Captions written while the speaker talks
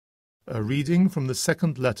A reading from the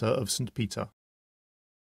second letter of St. Peter.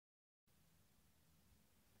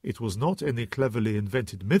 It was not any cleverly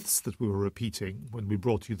invented myths that we were repeating when we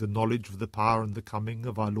brought you the knowledge of the power and the coming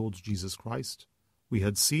of our Lord Jesus Christ. We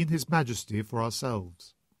had seen his majesty for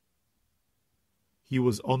ourselves. He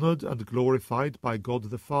was honoured and glorified by God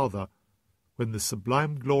the Father, when the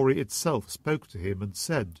sublime glory itself spoke to him and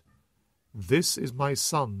said, "This is my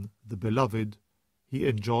Son, the Beloved, he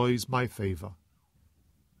enjoys my favour."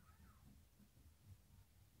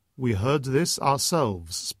 We heard this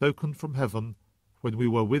ourselves spoken from heaven when we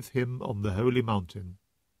were with him on the holy mountain.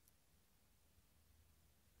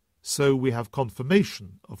 So we have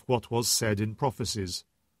confirmation of what was said in prophecies,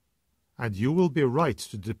 and you will be right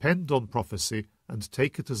to depend on prophecy and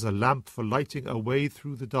take it as a lamp for lighting a way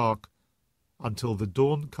through the dark until the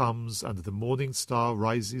dawn comes and the morning star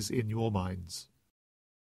rises in your minds.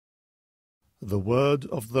 The Word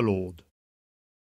of the Lord.